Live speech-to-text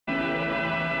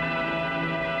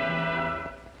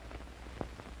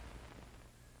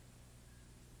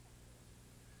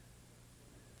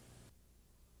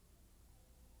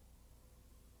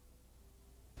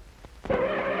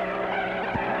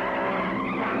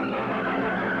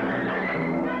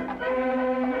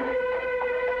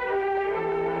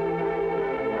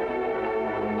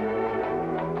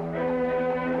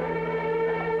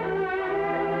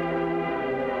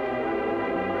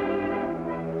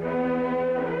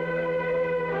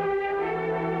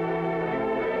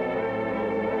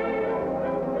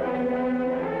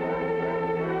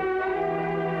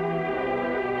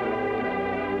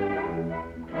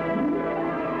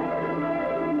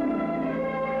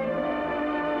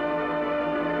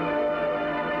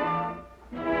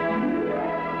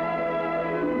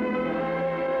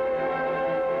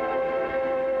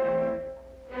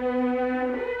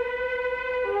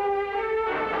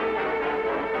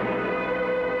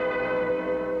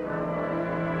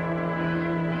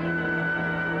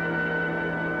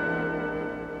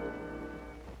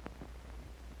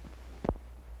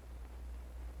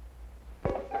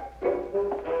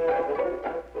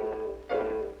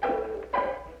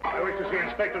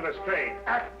Inspector Lestrade,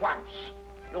 at once.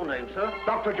 Your name, sir?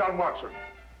 Dr. John Watson.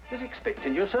 Is he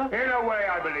expecting you, sir? In a way,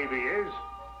 I believe he is.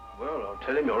 Well, I'll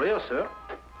tell him you're here, sir.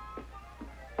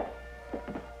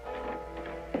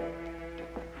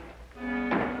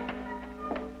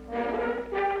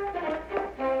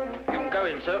 You can go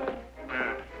in, sir.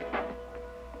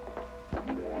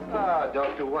 Ah,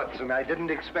 Dr. Watson, I didn't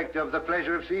expect to have the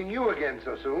pleasure of seeing you again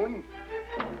so soon.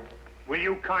 Will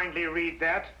you kindly read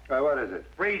that? What is it?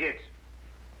 Read it.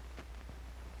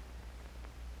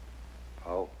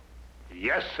 Oh.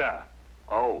 Yes, sir.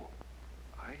 Oh.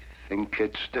 I think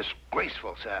it's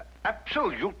disgraceful, sir.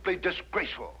 Absolutely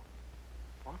disgraceful.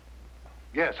 What?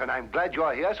 Yes, and I'm glad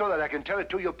you're here so that I can tell it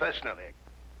to you personally.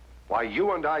 Why,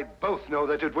 you and I both know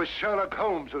that it was Sherlock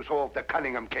Holmes who solved the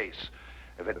Cunningham case.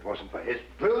 If it wasn't for his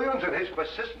brilliance and his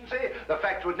persistency, the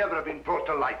facts would never have been brought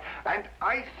to light. And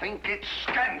I think it's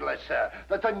scandalous, sir,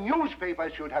 that the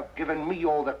newspapers should have given me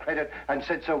all the credit and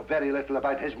said so very little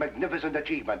about his magnificent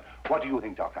achievement. What do you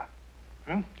think, Doctor?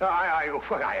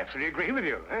 I absolutely agree with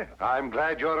you. Eh? I'm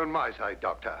glad you're on my side,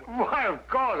 Doctor. Why, of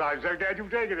course. I'm so glad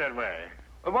you've taken it that way.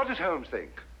 And what does Holmes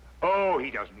think? Oh, he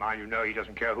doesn't mind. You know, he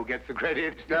doesn't care who gets the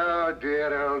credit. Oh,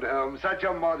 dear old Holmes, such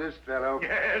a modest fellow.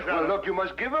 Yes, well, look, you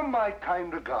must give him my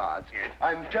kind regards. Yes.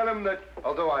 And tell him that,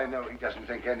 although I know he doesn't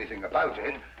think anything about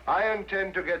it, I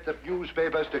intend to get the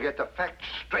newspapers to get the facts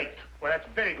straight. Well, that's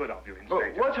very good of you,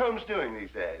 Inspector. What's Holmes doing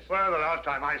these days? Well, the last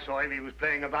time I saw him, he was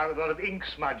playing about with a lot of ink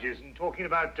smudges and talking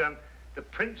about the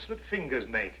prints that fingers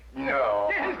make. No.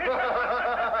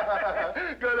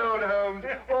 Good old Holmes,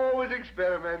 always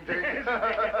experimenting.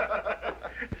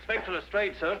 Inspector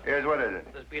Lestrade, sir. Yes, what is it?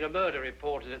 There's been a murder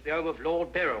reported at the home of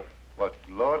Lord Beryl. What,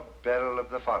 Lord Beryl of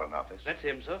the Foreign Office? That's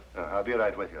him, sir. I'll be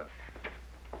right with you.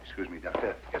 Excuse me,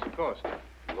 Doctor. Yes, of course.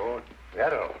 Lord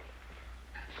Beryl.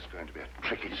 This is going to be a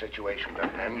tricky situation to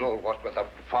handle, what with the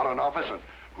Foreign Office and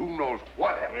who knows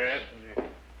what else. Yes.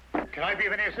 Can I be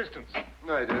of any assistance?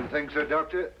 I don't think so,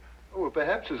 Doctor. Oh, well,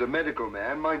 perhaps as a medical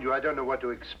man. Mind you, I don't know what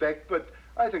to expect, but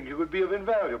I think you would be of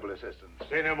invaluable assistance.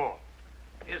 Say no more.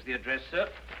 Here's the address, sir.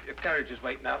 Your carriage is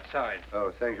waiting outside.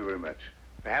 Oh, thank you very much.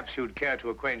 Perhaps you'd care to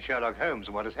acquaint Sherlock Holmes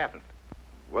with what has happened.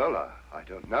 Well, I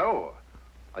don't know.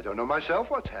 I don't know myself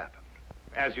what's happened.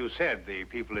 As you said, the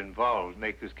people involved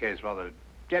make this case rather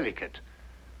delicate.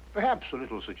 Perhaps a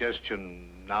little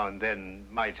suggestion now and then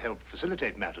might help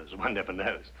facilitate matters. One never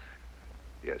knows.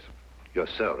 Yes, you're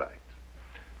so right.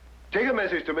 Take a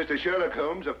message to Mr. Sherlock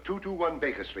Holmes of 221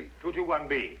 Baker Street.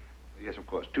 221B. Yes, of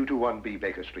course, 221B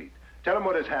Baker Street. Tell him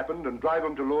what has happened and drive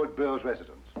him to Lord Beryl's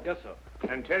residence. Yes, sir.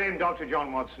 And tell him Dr.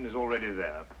 John Watson is already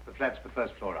there. The flat's the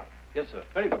first floor up. Yes, sir.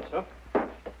 Very good, sir.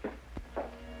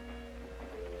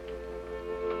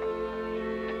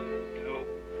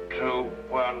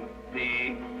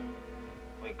 221B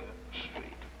Baker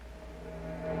Street.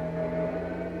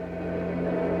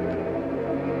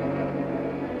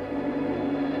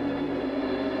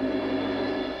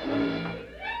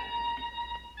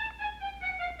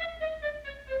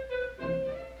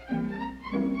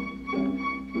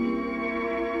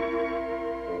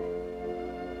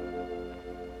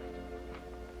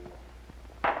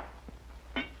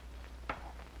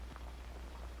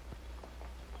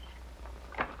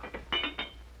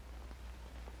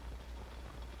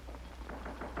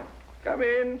 Come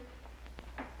in.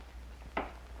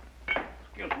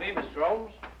 Excuse me, Mr.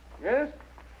 Holmes. Yes?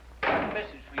 A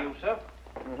message for you, sir.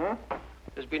 Mm-hmm.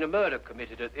 There's been a murder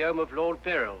committed at the home of Lord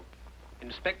Beryl.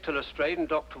 Inspector Lestrade and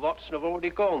Dr. Watson have already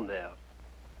gone there.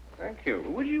 Thank you.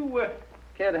 Would you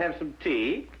care to have some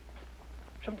tea?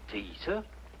 Some tea, sir?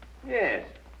 Yes.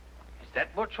 Is that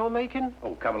what you're making?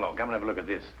 Oh, come along. Come and have a look at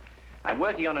this. I'm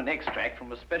working on an extract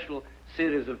from a special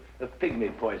series of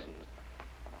pygmy poisons.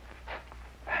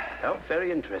 Oh,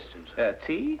 very interesting, sir.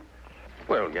 Tea?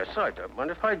 Well, yes, I don't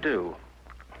mind if I do.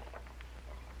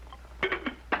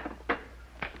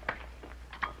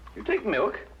 You take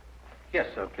milk? Yes,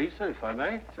 sir, please, sir, if I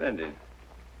may. Splendid.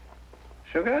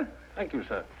 Sugar? Thank you,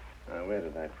 sir. Now, where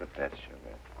did I put that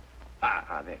sugar?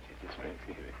 Ah, that's it. It's right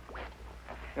here.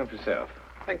 Help yourself.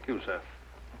 Thank you, sir.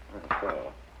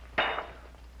 So.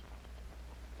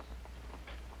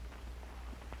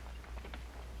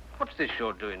 What's this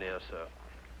you're doing here, sir?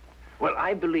 Well,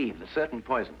 I believe that certain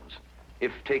poisons,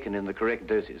 if taken in the correct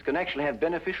doses, can actually have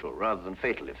beneficial rather than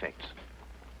fatal effects.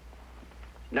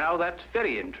 Now, that's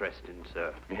very interesting,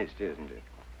 sir. Yes, it is, isn't it?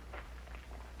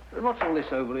 And what's all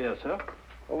this over here, sir?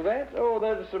 Oh, that? Oh,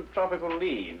 those are some tropical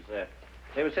leaves.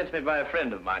 They were sent to me by a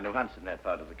friend of mine who hunts in that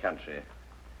part of the country.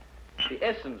 The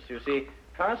essence, you see,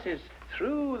 passes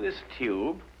through this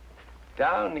tube,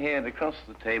 down here and across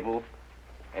the table,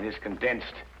 and is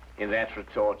condensed in that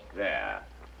retort there.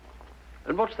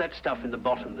 And what's that stuff in the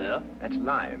bottom there? That's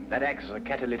lime. That acts as a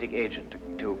catalytic agent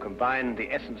to combine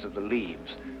the essence of the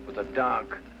leaves with a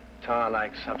dark,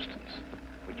 tar-like substance,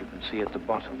 which you can see at the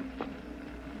bottom.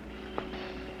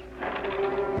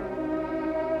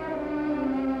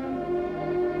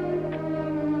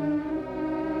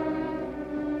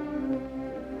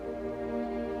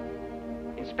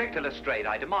 Inspector Lestrade,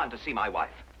 I demand to see my wife.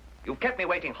 You've kept me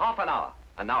waiting half an hour,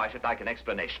 and now I should like an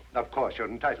explanation. Of course, you're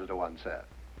entitled to one, sir.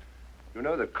 You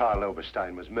know that Karl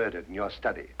Oberstein was murdered in your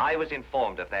study. I was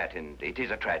informed of that, and it is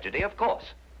a tragedy, of course.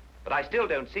 But I still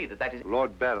don't see that that is...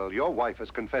 Lord Beryl, your wife has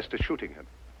confessed to shooting him.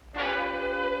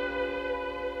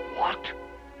 What?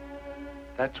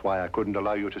 That's why I couldn't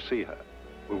allow you to see her.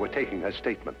 We were taking her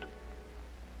statement.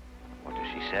 What does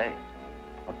she say?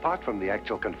 Apart from the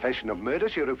actual confession of murder,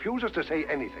 she refuses to say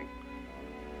anything.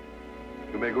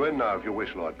 You may go in now if you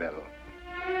wish, Lord Beryl.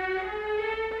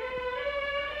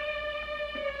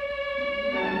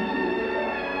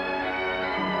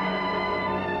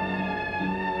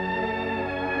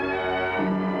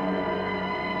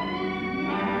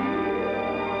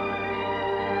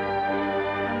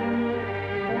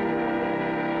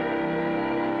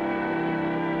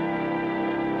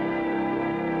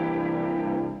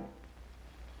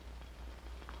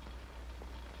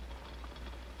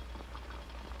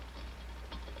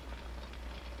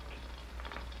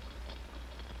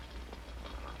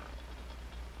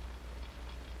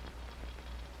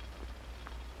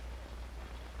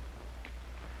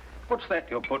 What's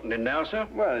that you're putting in now, sir?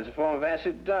 Well, it's a form of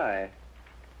acid dye.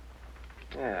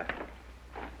 Yeah.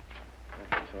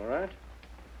 That's all right.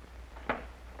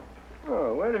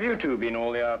 Oh, where have you two been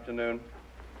all the afternoon?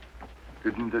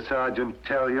 Didn't the sergeant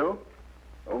tell you?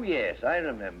 Oh, yes, I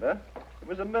remember. It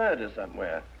was a murder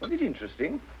somewhere. Was it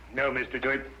interesting? No, Mr.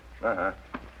 Druart. Uh-huh.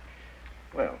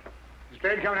 Well,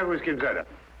 Lestrade, come and have a whiskey and soda.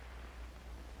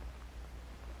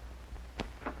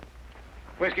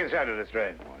 Whiskey and soda,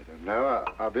 Lestrade. Oh, I don't know.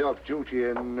 I'll be off duty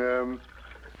in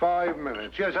 5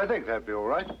 minutes. Yes, I think that'd be all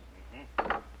right.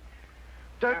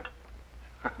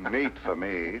 Neat for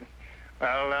me.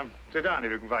 Well, sit down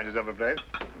if you can find yourself a place.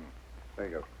 There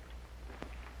you go.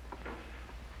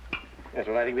 yes,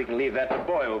 well, I think we can leave that to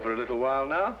boil for a little while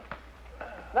now.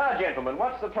 Now, gentlemen,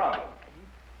 what's the problem?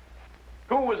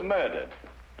 Who was murdered?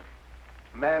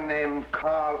 A man named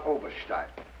Karl Oberstein.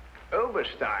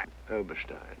 Oberstein.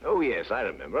 Oberstein. Oh, yes, I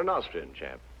remember. An Austrian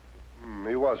chap.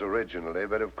 He was originally,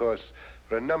 but of course,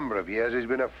 for a number of years, he's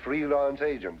been a freelance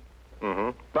agent.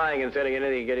 Mm-hmm. Buying and selling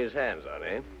anything he can get his hands on,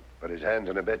 eh? But his hands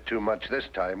in a bit too much this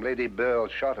time. Lady Beryl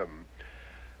shot him.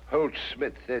 Holt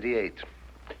Smith, 38.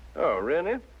 Oh,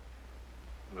 really? It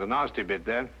was a nasty bit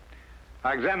there.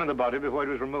 I examined the body before it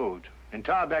was removed.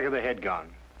 Entire back of the head gone.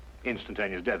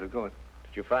 Instantaneous death, of course.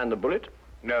 Did you find the bullet?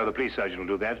 No, the police surgeon will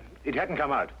do that. It hadn't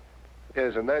come out.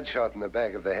 Yes, and that shot in the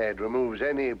back of the head removes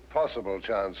any possible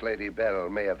chance Lady Beryl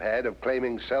may have had of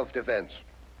claiming self-defense.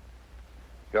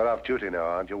 You're off duty now,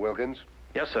 aren't you, Wilkins?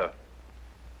 Yes, sir.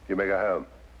 You may go home.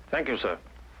 Thank you, sir.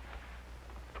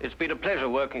 It's been a pleasure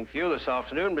working for you this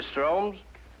afternoon, Mr. Holmes.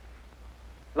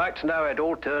 Like to know how it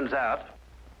all turns out.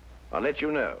 I'll let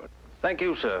you know. Thank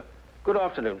you, sir. Good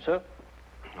afternoon, sir.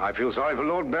 I feel sorry for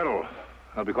Lord Beryl.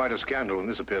 There'll be quite a scandal when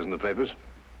this appears in the papers.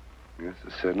 Yes,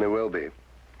 it certainly will be.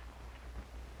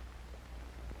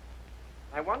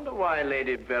 I wonder why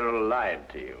Lady Beryl lied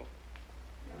to you.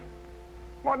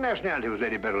 What nationality was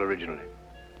Lady Beryl originally?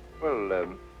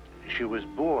 Well, she was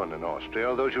born in Austria,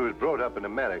 although she was brought up in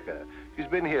America. She's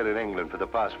been here in England for the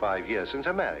past 5 years, since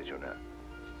her marriage, you know.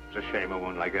 It's a shame a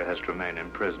woman like her has to remain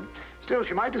in prison. Still,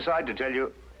 she might decide to tell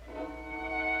you...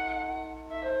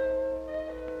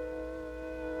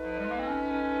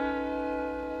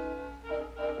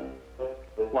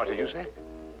 What did you say?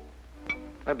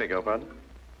 I beg your pardon?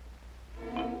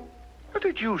 What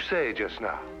did you say just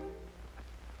now?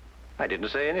 I didn't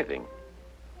say anything.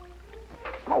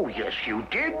 Oh, yes, you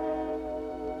did.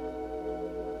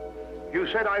 You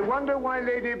said, I wonder why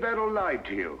Lady Beryl lied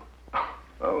to you.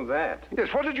 Oh, that.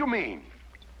 Yes, what did you mean?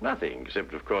 Nothing,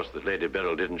 except, of course, that Lady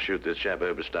Beryl didn't shoot this chap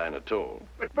Oberstein at all.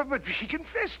 But she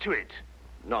confessed to it.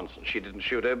 Nonsense. She didn't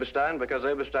shoot Oberstein because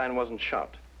Oberstein wasn't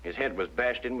shot. His head was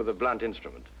bashed in with a blunt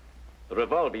instrument. The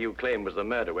revolver you claim was the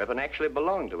murder weapon actually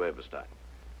belonged to Oberstein.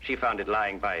 She found it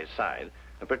lying by his side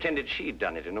and pretended she'd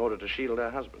done it in order to shield her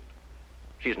husband.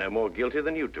 She's no more guilty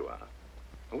than you two are.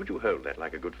 Would you hold that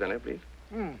like a good fellow, please?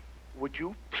 Would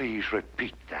you please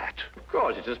repeat that? Of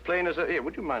course, it's as plain as a... Here,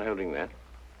 would you mind holding that?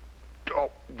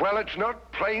 Oh, well, it's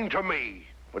not plain to me.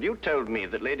 Well, you told me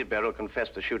that Lady Beryl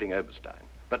confessed to shooting Oberstein.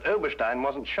 But Oberstein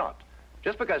wasn't shot.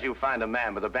 Just because you find a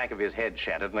man with the back of his head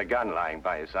shattered and a gun lying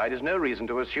by his side is no reason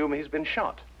to assume he's been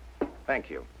shot. Thank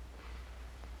you.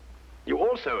 You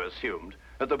also assumed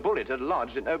that the bullet had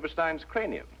lodged in Oberstein's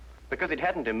cranium because it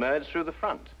hadn't emerged through the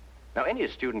front. Now, any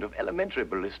student of elementary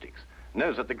ballistics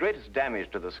knows that the greatest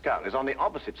damage to the skull is on the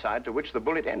opposite side to which the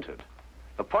bullet entered.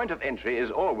 The point of entry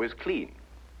is always clean.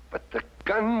 But the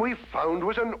gun we found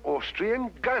was an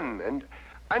Austrian gun,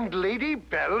 and Lady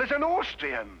Beryl is an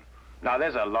Austrian. Now,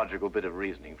 there's a logical bit of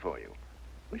reasoning for you.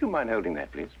 Would you mind holding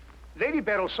that, please? Lady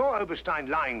Beryl saw Oberstein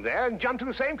lying there and jumped to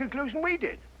the same conclusion we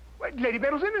did. Well, Lady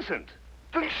Beryl's innocent.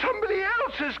 Then somebody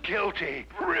else is guilty.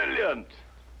 Brilliant!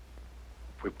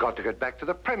 We've got to get back to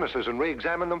the premises and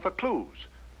re-examine them for clues.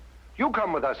 You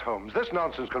come with us, Holmes. This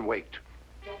nonsense can wait.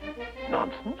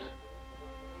 Nonsense?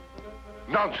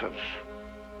 Nonsense.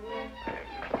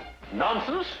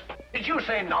 Nonsense? Did you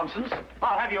say nonsense?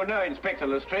 I'll have you know, Inspector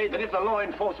Lestrade, that if the law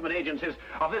enforcement agencies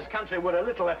of this country were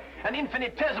an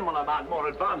infinitesimal amount more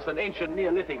advanced than ancient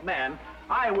Neolithic man,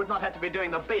 I would not have to be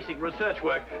doing the basic research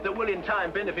work that will in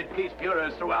time benefit police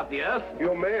bureaus throughout the earth.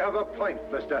 You may have a point,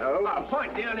 Mr. Holmes. A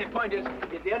point? The only point is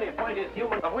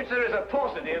human, of which there is a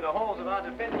paucity in the halls of our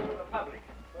defense of the public.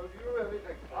 So do you really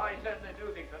think so? I certainly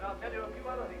do think so. And I'll tell you a few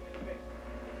other things, Inspector.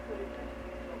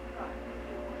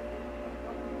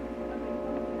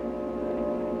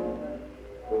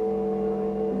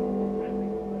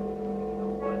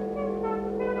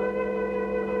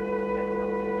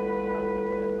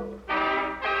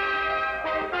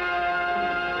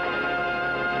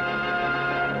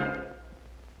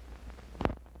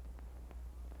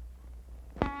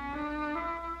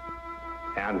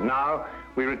 And now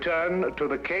we return to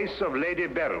the case of Lady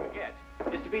Beryl. Yes,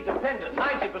 is to be dependent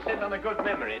 90% on a good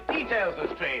memory. Details,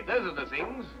 Lestrade, those are the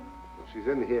things. She's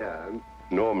in here.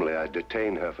 Normally I'd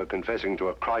detain her for confessing to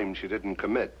a crime she didn't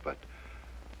commit, but...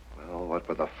 well, what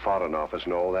with the Foreign Office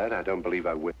and all that, I don't believe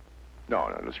I will. No,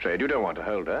 Lestrade, you don't want to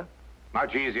hold her.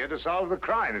 Much easier to solve the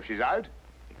crime if she's out.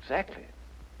 Exactly.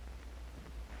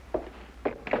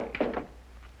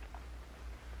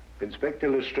 Inspector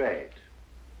Lestrade.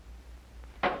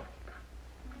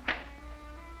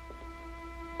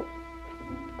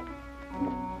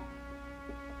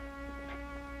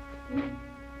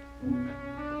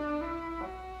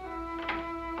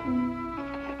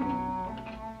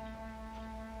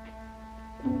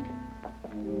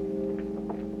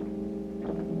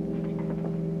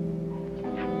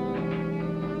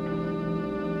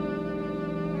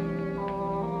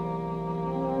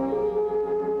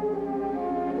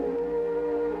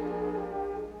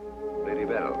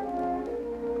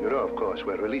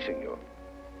 We're releasing you.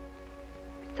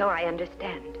 So I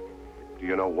understand. Do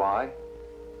you know why?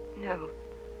 No.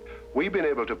 We've been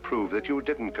able to prove that you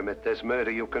didn't commit this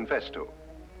murder you confessed to.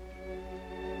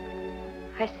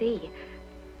 I see.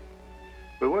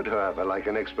 We would, however, like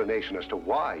an explanation as to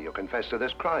why you confessed to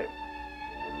this crime.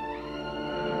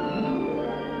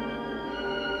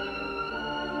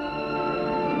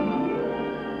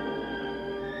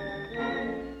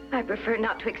 I prefer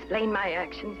not to explain my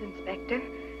actions, Inspector.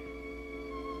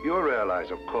 You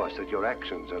realize, of course, that your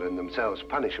actions are in themselves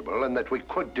punishable and that we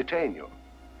could detain you.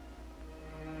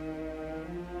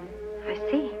 I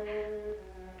see.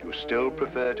 You still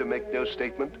prefer to make no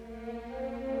statement?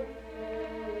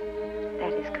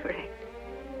 That is correct.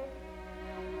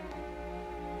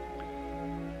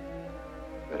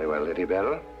 Very well, Lady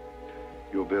Beryl.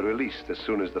 You'll be released as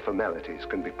soon as the formalities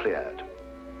can be cleared.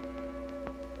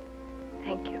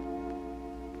 Thank you.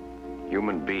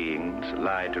 Human beings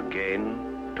lie to gain,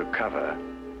 to cover,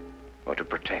 or to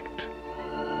protect.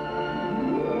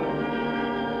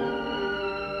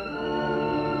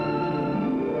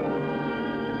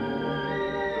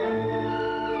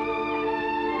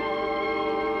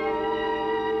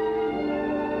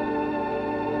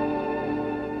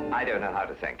 I don't know how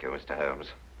to thank you, Mr. Holmes.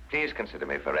 Please consider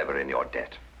me forever in your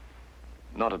debt.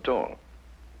 Not at all.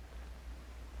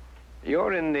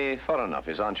 You're in the Foreign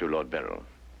Office, aren't you, Lord Beryl?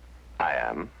 I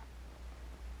am.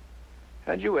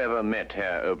 Had you ever met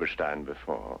Herr Oberstein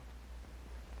before?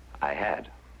 I had.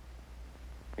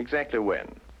 Exactly when?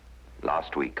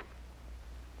 Last week.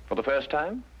 For the first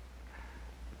time?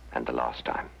 And the last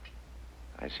time.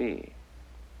 I see.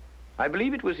 I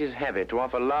believe it was his habit to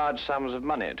offer large sums of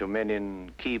money to men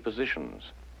in key positions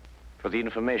for the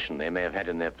information they may have had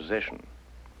in their possession.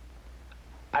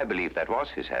 I believe that was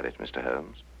his habit, Mr.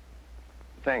 Holmes.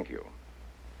 Thank you.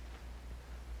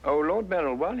 Oh, Lord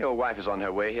Beryl, while your wife is on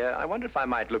her way here, I wonder if I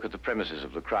might look at the premises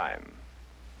of the crime.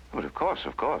 Well, of course,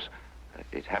 of course.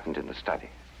 It happened in the study.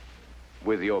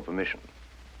 With your permission.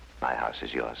 My house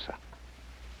is yours, sir.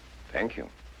 Thank you.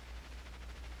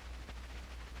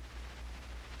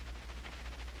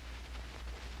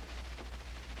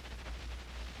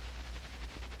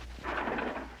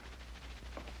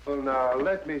 Well, now,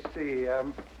 let me see.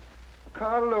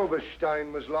 Karl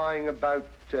Oberstein was lying about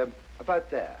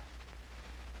there.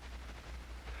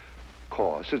 Of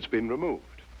course, it's been removed.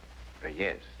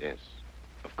 Yes,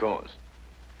 of course.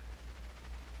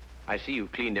 I see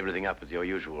you've cleaned everything up with your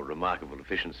usual remarkable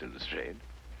efficiency, Lestrade.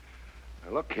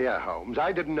 Now, look here, Holmes.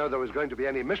 I didn't know there was going to be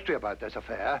any mystery about this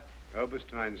affair.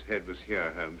 Oberstein's head was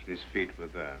here, Holmes, and his feet were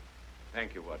there.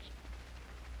 Thank you, Watson.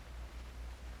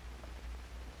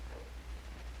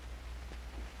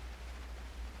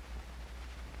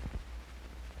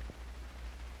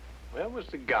 Where was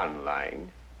the gun lying?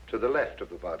 To the left of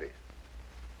the body.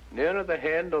 Nearer the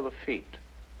head or the feet?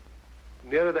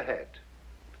 Nearer the head.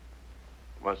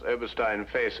 Was Oberstein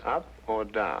face up or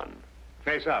down?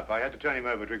 Face up. I had to turn him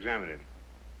over to examine him.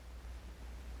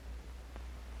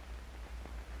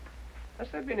 Has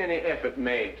there been any effort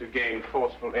made to gain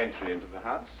forceful entry into the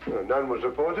house? None was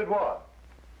reported. Why?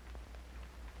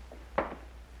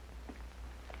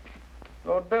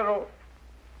 Lord Beryl,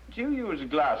 do you use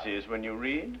glasses when you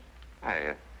read?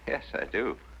 Yes, I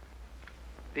do.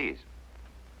 These?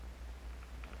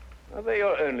 Are they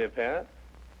your only pair?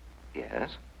 Yes.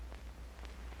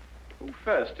 Who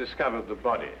first discovered the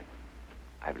body?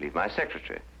 I believe my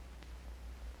secretary.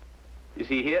 Is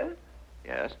he here?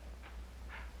 Yes.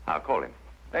 I'll call him.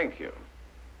 Thank you.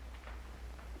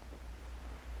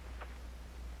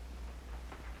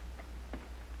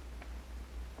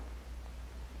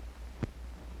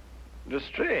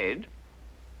 Lestrade,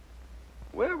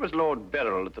 where was Lord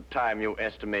Beryl at the time you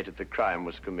estimated the crime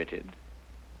was committed?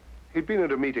 He'd been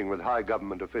at a meeting with high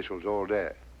government officials all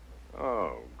day.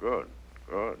 Oh, good.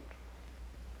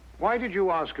 Why did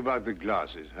you ask about the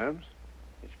glasses, Holmes?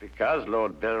 It's because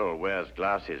Lord Beryl wears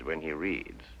glasses when he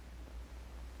reads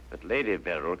that Lady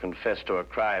Beryl confessed to a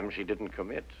crime she didn't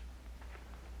commit.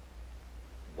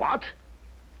 What?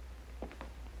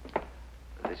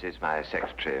 This is my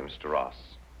secretary, Mr. Ross.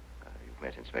 You've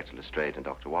met Inspector Lestrade and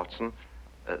Dr. Watson.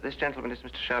 This gentleman is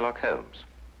Mr. Sherlock Holmes.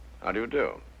 How do you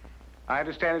do? I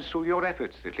understand it's through your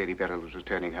efforts that Lady Beryl was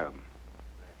returning home.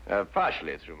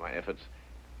 Partially through my efforts.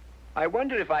 I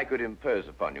wonder if I could impose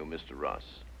upon you, Mr. Ross.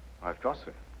 Of course,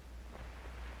 sir.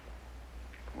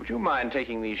 Would you mind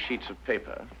taking these sheets of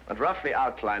paper and roughly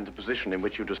outline the position in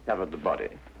which you discovered the body?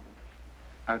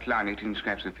 Outline it in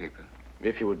scraps of paper.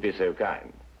 If you would be so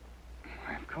kind.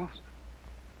 Why, of course.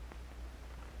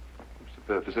 What's the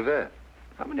purpose of that?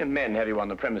 How many men have you on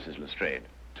the premises, Lestrade?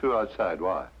 2 outside.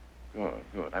 Why?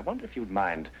 Good. I wonder if you'd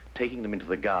mind taking them into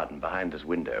the garden behind this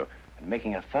window and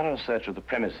making a thorough search of the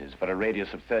premises for a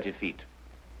radius of 30 feet.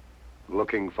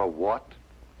 Looking for what?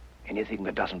 Anything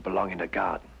that doesn't belong in a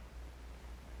garden.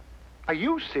 Are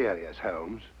you serious,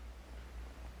 Holmes?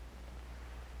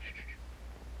 Shh.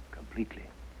 Completely.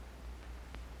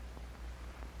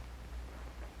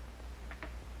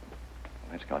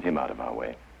 Let's got him out of our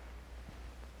way.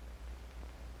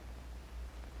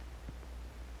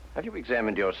 Have you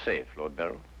examined your safe, Lord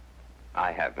Beryl?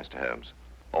 I have, Mr. Holmes.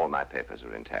 All my papers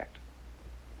are intact.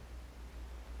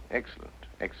 Excellent.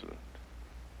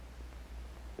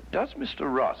 Does Mr.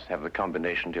 Ross have the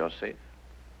combination to your safe?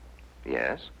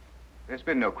 Yes? There's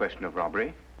been no question of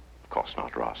robbery. Of course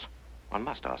not, Ross. One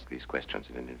must ask these questions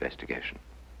in an investigation.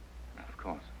 Of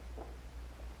course.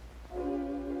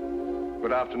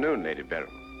 Good afternoon, Lady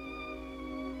Beryl.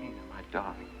 Nina, my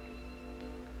darling.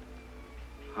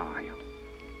 How are you?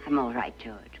 I'm all right,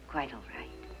 George. Quite all right.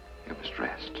 You must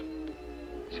rest.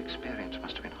 This experience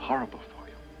must have been horrible for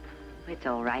you. It's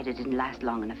all right. It didn't last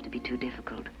long enough to be too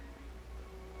difficult.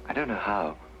 I don't know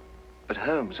how, but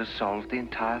Holmes has solved the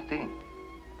entire thing.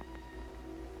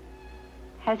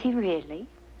 Has he really?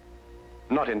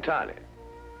 Not entirely,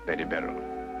 Lady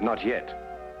Beryl. Not yet.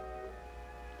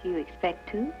 Do you expect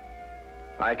to?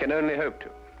 I can only hope to.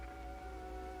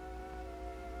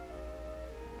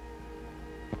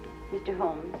 Mr.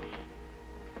 Holmes,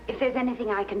 if there's anything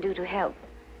I can do to help.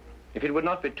 If it would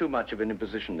not be too much of an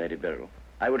imposition, Lady Beryl,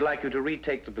 I would like you to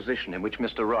retake the position in which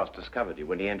Mr. Ross discovered you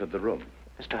when he entered the room.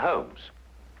 Mr. Holmes,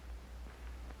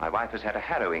 my wife has had a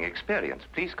harrowing experience.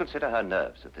 Please consider her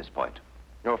nerves at this point.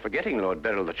 You're forgetting, Lord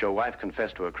Beryl, that your wife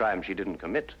confessed to a crime she didn't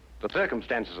commit. The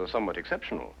circumstances are somewhat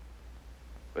exceptional.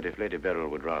 But if Lady Beryl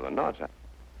would rather not...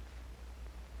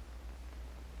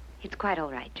 It's quite all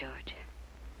right, George.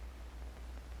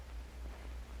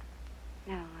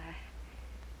 Now,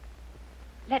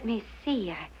 let me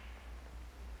see.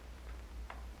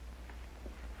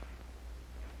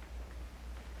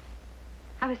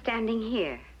 I was standing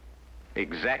here.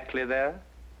 Exactly there?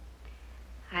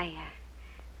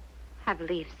 I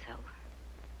believe so.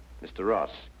 Mr.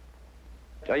 Ross,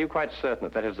 are you quite certain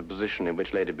that that is the position in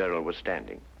which Lady Beryl was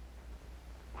standing?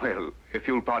 Well, if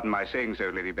you'll pardon my saying so,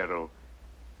 Lady Beryl,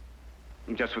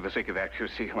 just for the sake of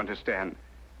accuracy, you understand,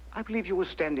 I believe you were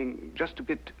standing just a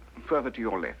bit further to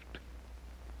your left.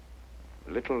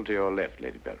 A little to your left,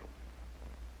 Lady Beryl.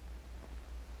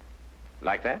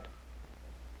 Like that?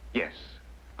 Yes,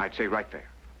 I'd say right there.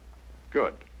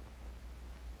 Good.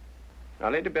 Now,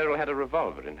 Lady Beryl had a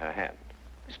revolver in her hand.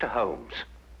 Mr. Holmes.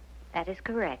 That is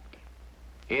correct.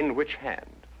 In which hand?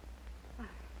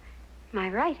 My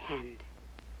right hand.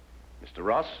 Mr.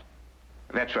 Ross?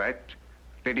 That's right.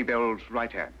 Lady Beryl's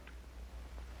right hand.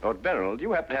 Lord Beryl, do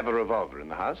you happen to have a revolver in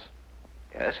the house?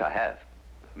 Yes, I have.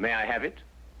 May I have it?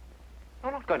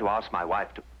 I'm not going to ask my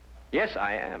wife to... Yes,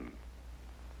 I am.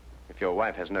 If your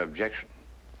wife has no objection.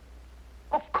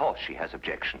 Of course she has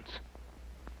objections.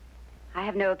 I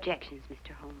have no objections,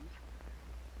 Mr. Holmes.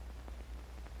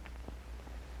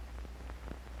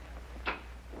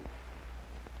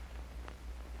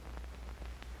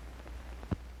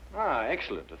 Ah,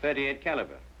 excellent. A .38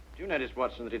 caliber. Do you notice,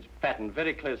 Watson, that it's patterned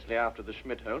very closely after the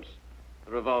Schmidt-Holtz,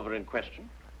 the revolver in question?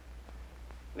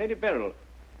 Lady Beryl,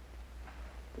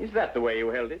 is that the way you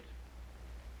held it?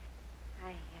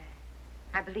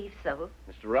 I believe so.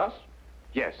 Mr. Ross?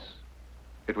 Yes,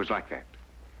 it was like that.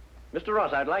 Mr.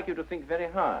 Ross, I'd like you to think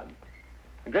very hard.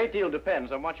 A great deal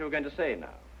depends on what you're going to say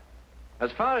now.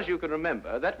 As far as you can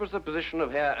remember, that was the position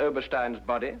of Herr Oberstein's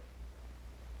body?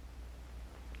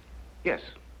 Yes.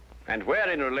 And where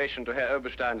in relation to Herr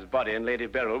Oberstein's body and Lady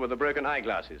Beryl were the broken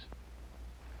eyeglasses?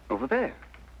 Over there.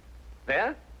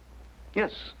 There?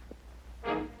 Yes.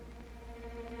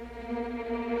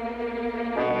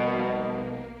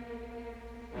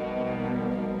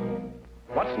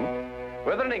 Watson,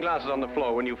 were there any glasses on the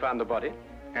floor when you found the body?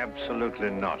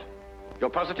 Absolutely not. You're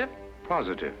positive?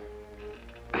 Positive.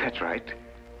 That's right.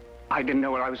 I didn't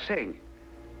know what I was saying.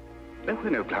 There were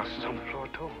no glasses on the floor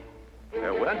at all.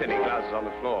 There weren't any glasses on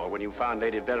the floor when you found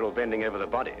Lady Beryl bending over the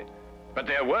body. But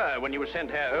there were when you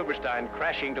sent Herr Oberstein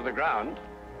crashing to the ground.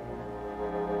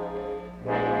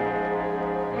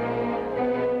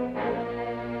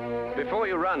 Before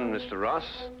you run, Mr. Ross,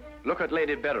 look at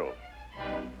Lady Beryl.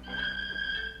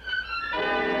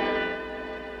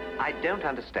 I don't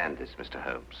understand this, Mr.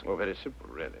 Holmes. Oh, very simple,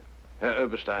 really. Herr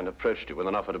Oberstein approached you with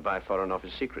an offer to buy Foreign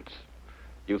Office secrets.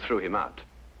 You threw him out.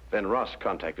 Then Ross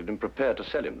contacted him, prepared to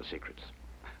sell him the secrets.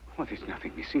 Well, there's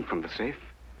nothing missing from the safe.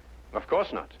 Of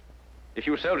course not. If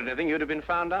you sold anything, you'd have been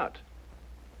found out.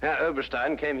 Herr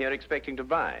Oberstein came here expecting to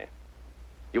buy.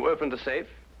 You opened the safe,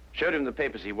 showed him the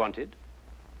papers he wanted.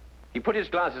 He put his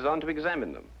glasses on to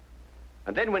examine them.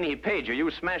 And then when he paid you, you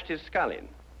smashed his skull in.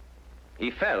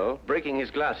 He fell, breaking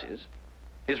his glasses.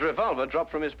 His revolver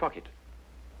dropped from his pocket.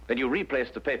 Then you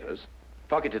replaced the papers,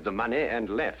 pocketed the money, and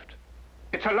left.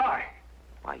 It's a lie.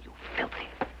 Why, you filthy...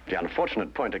 The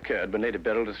unfortunate point occurred when Lady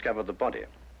Beryl discovered the body.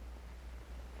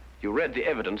 You read the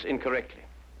evidence incorrectly.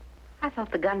 I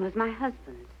thought the gun was my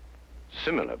husband's.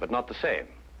 Similar, but not the same.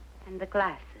 And the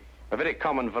glasses. A very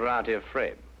common variety of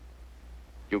frame.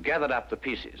 You gathered up the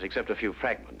pieces, except a few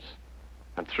fragments,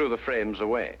 and threw the frames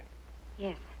away.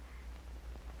 Yes.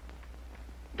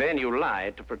 Then you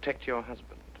lied to protect your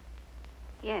husband.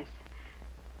 Yes.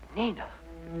 Nina.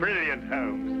 Brilliant,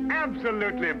 Holmes.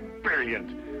 Absolutely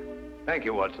brilliant. Thank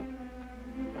you, Watson.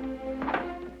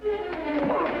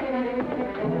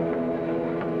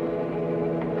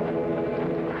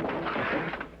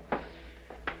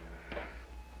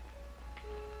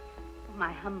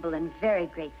 My humble and very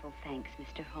grateful thanks,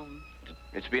 Mr. Holmes.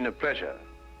 It's been a pleasure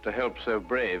to help so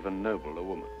brave and noble a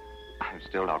woman. I'm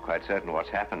still not quite certain what's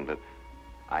happened, but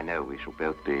I know we shall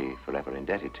both be forever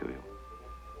indebted to you.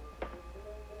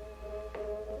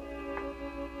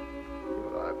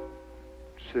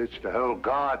 Searched the whole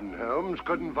garden, Holmes.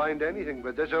 Couldn't find anything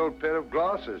but this old pair of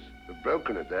glasses. They've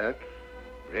broken at that.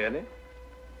 Really?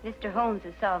 Mr. Holmes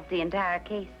has solved the entire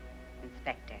case,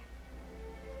 Inspector.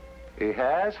 He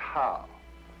has? How?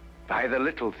 By the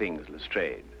little things,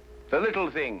 Lestrade. The little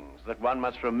things that one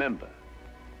must remember.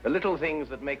 The little things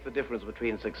that make the difference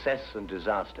between success and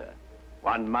disaster.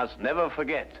 One must never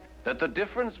forget that the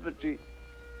difference between...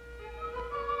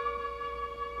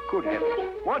 Good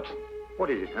heavens. What? What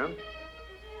is it, Holmes?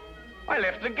 I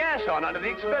left the gas on under the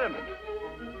experiment.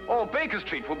 All Baker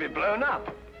Street will be blown up.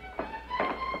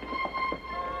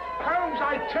 Holmes,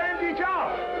 I turned it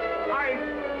off.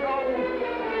 Oh.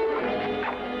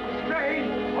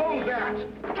 Lestrade, hold that.